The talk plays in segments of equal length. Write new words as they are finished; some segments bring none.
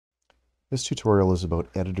This tutorial is about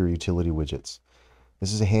editor utility widgets.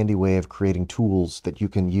 This is a handy way of creating tools that you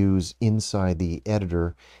can use inside the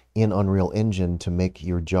editor in Unreal Engine to make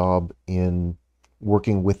your job in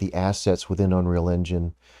working with the assets within Unreal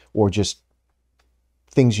Engine, or just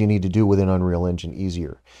things you need to do within Unreal Engine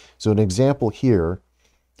easier. So an example here,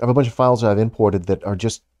 I have a bunch of files I've imported that are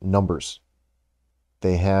just numbers.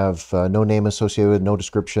 They have no name associated with, no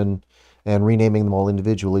description, and renaming them all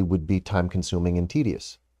individually would be time-consuming and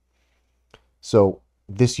tedious. So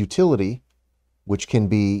this utility, which can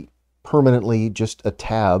be permanently just a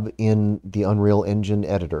tab in the Unreal Engine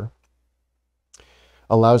editor,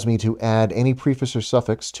 allows me to add any prefix or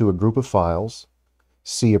suffix to a group of files,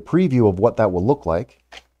 see a preview of what that will look like.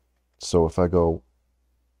 So if I go,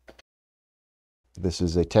 this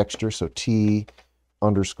is a texture, so T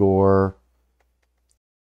underscore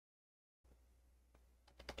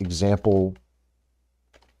example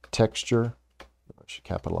texture. I should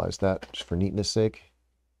capitalize that just for neatness sake.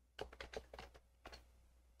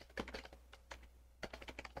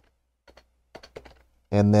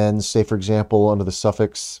 And then say, for example, under the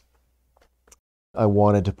suffix, I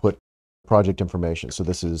wanted to put project information. So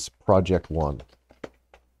this is project 1.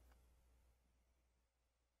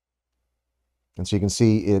 And so you can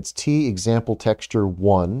see it's T example texture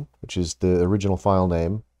 1, which is the original file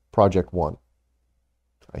name, project 1.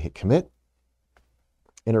 I hit commit,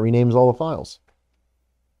 and it renames all the files.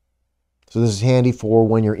 So this is handy for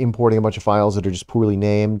when you're importing a bunch of files that are just poorly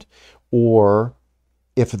named, or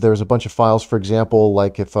if there's a bunch of files, for example,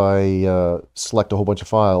 like if I select a whole bunch of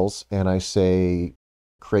files and I say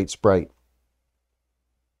create sprite,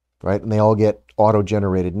 right? And they all get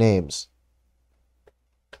auto-generated names.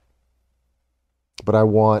 But I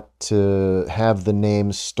want to have the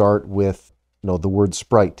names start with, the word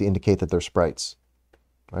sprite to indicate that they're sprites,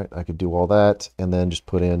 right? I could do all that and then just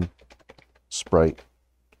put in sprite,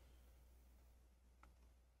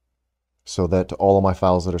 so that all of my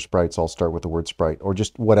files that are sprites all start with the word sprite, or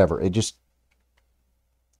just whatever. It just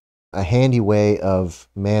a handy way of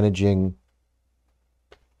managing,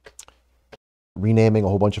 renaming a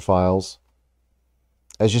whole bunch of files,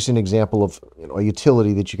 as just an example of a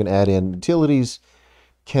utility that you can add in. Utilities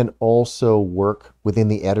can also work within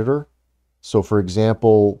the editor. So for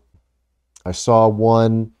example, I saw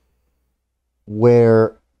one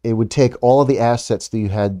where it would take all of the assets that you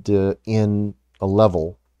had in a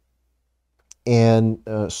level and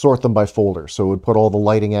sort them by folder. So it would put all the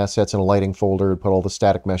lighting assets in a lighting folder, it would put all the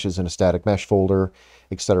static meshes in a static mesh folder,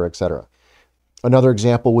 etc., etc. Another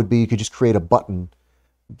example would be you could just create a button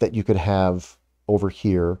that you could have over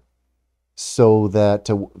here, so that,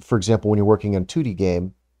 for example, when you're working in a 2D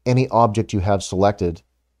game, any object you have selected,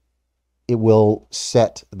 it will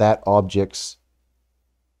set that object's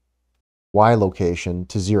Y location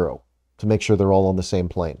to 0 to make sure they're all on the same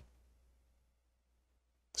plane.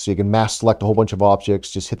 So you can mass select a whole bunch of objects,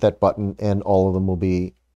 just hit that button, and all of them will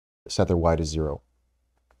be set their Y to 0.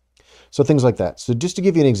 So things like that. So just to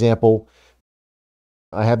give you an example,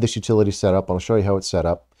 I have this utility set up. I'll show you how it's set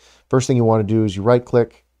up. First thing you want to do is you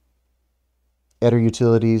right-click, Editor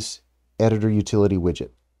Utilities, Editor Utility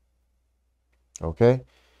Widget. Okay,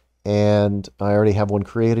 and I already have one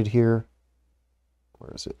created here.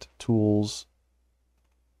 Where is it? Tools.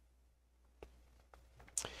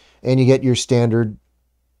 And you get your standard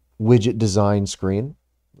widget design screen.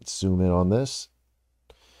 Let's zoom in on this.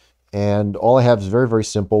 And all I have is very, very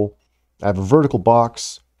simple. I have a vertical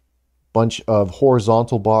box, bunch of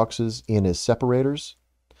horizontal boxes in as separators.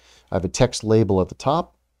 I have a text label at the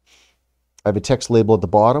top. I have a text label at the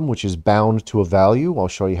bottom, which is bound to a value. I'll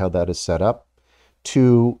show you how that is set up.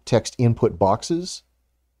 2 text input boxes,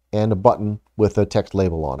 and a button with a text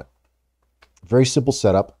label on it. Very simple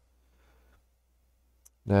setup.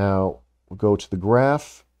 Now we'll go to the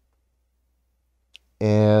graph.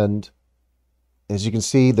 And as you can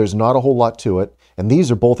see, there's not a whole lot to it. And these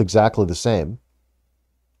are both exactly the same.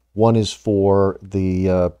 One is for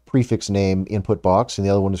the prefix name input box, and the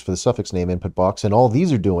other one is for the suffix name input box. And all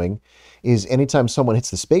these are doing is anytime someone hits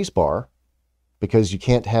the space bar, because you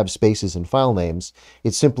can't have spaces in file names,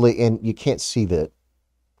 it's simply, and you can't see that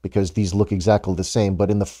because these look exactly the same, but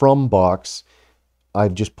in the from box,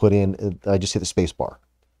 I've just put in, I just hit the space bar,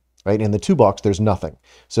 right? In the to box, there's nothing.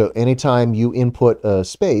 So anytime you input a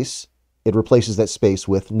space, it replaces that space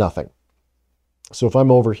with nothing. So if I'm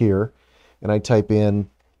over here and I type in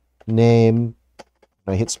name,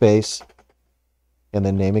 I hit space, and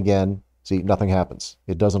then name again, see, nothing happens.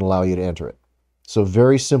 It doesn't allow you to enter it. So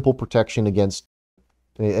very simple protection against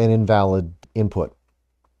an invalid input.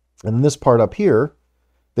 And then this part up here,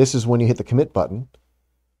 this is when you hit the commit button,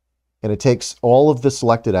 and it takes all of the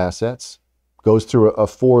selected assets, goes through a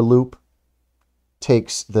for loop,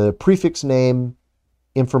 takes the prefix name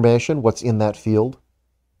information, what's in that field,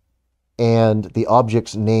 and the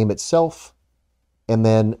object's name itself, and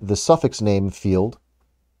then the suffix name field,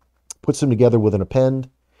 puts them together with an append,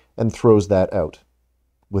 and throws that out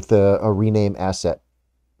with a rename asset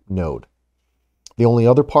node. The only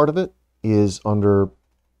other part of it is under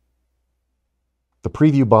the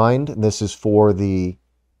preview bind, and this is for the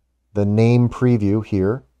name preview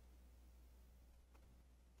here.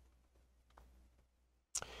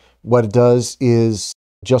 What it does is,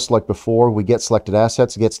 just like before, we get selected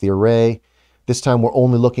assets, it gets the array. This time we're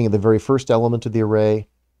only looking at the very first element of the array.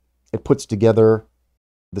 It puts together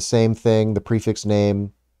the same thing, the prefix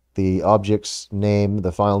name, the object's name,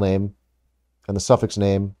 the file name, and the suffix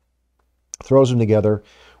name, throws them together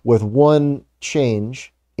with one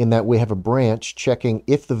change in that we have a branch checking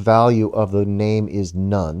if the value of the name is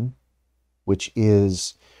none, which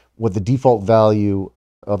is what the default value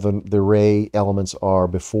of the array elements are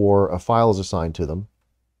before a file is assigned to them.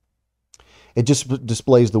 It just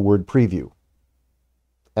displays the word preview,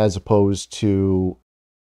 as opposed to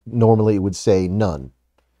normally it would say none.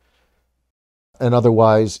 And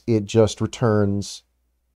otherwise, it just returns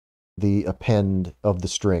the append of the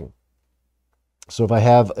string. So if I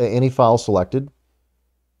have any file selected,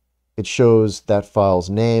 it shows that file's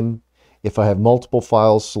name. If I have multiple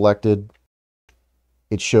files selected,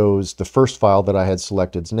 it shows the first file that I had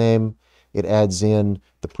selected's name. It adds in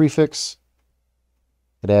the prefix.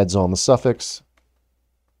 It adds on the suffix.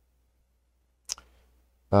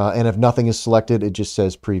 And if nothing is selected, it just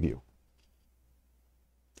says preview.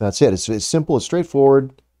 That's it. It's simple, it's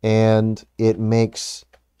straightforward, and it makes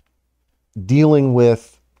dealing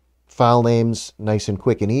with file names nice and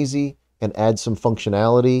quick and easy, and adds some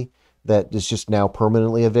functionality that is just now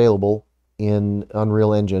permanently available in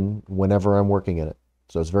Unreal Engine whenever I'm working in it.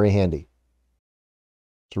 So it's very handy.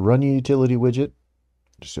 To run your utility widget,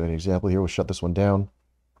 just do an example here, we'll shut this one down.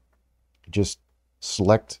 Just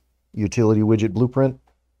select utility widget blueprint,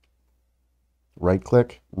 right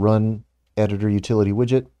click, run editor utility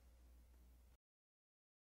widget.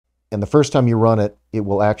 And the first time you run it, it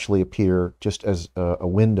will actually appear just as a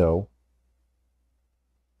window,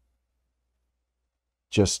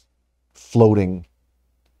 just floating,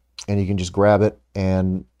 and you can just grab it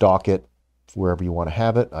and dock it wherever you want to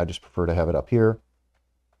have it. I just prefer to have it up here,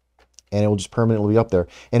 and it will just permanently be up there,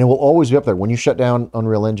 and it will always be up there. When you shut down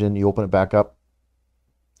Unreal Engine, you open it back up,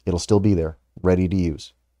 it'll still be there, ready to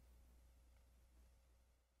use.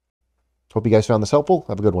 Hope you guys found this helpful.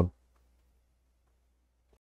 Have a good one.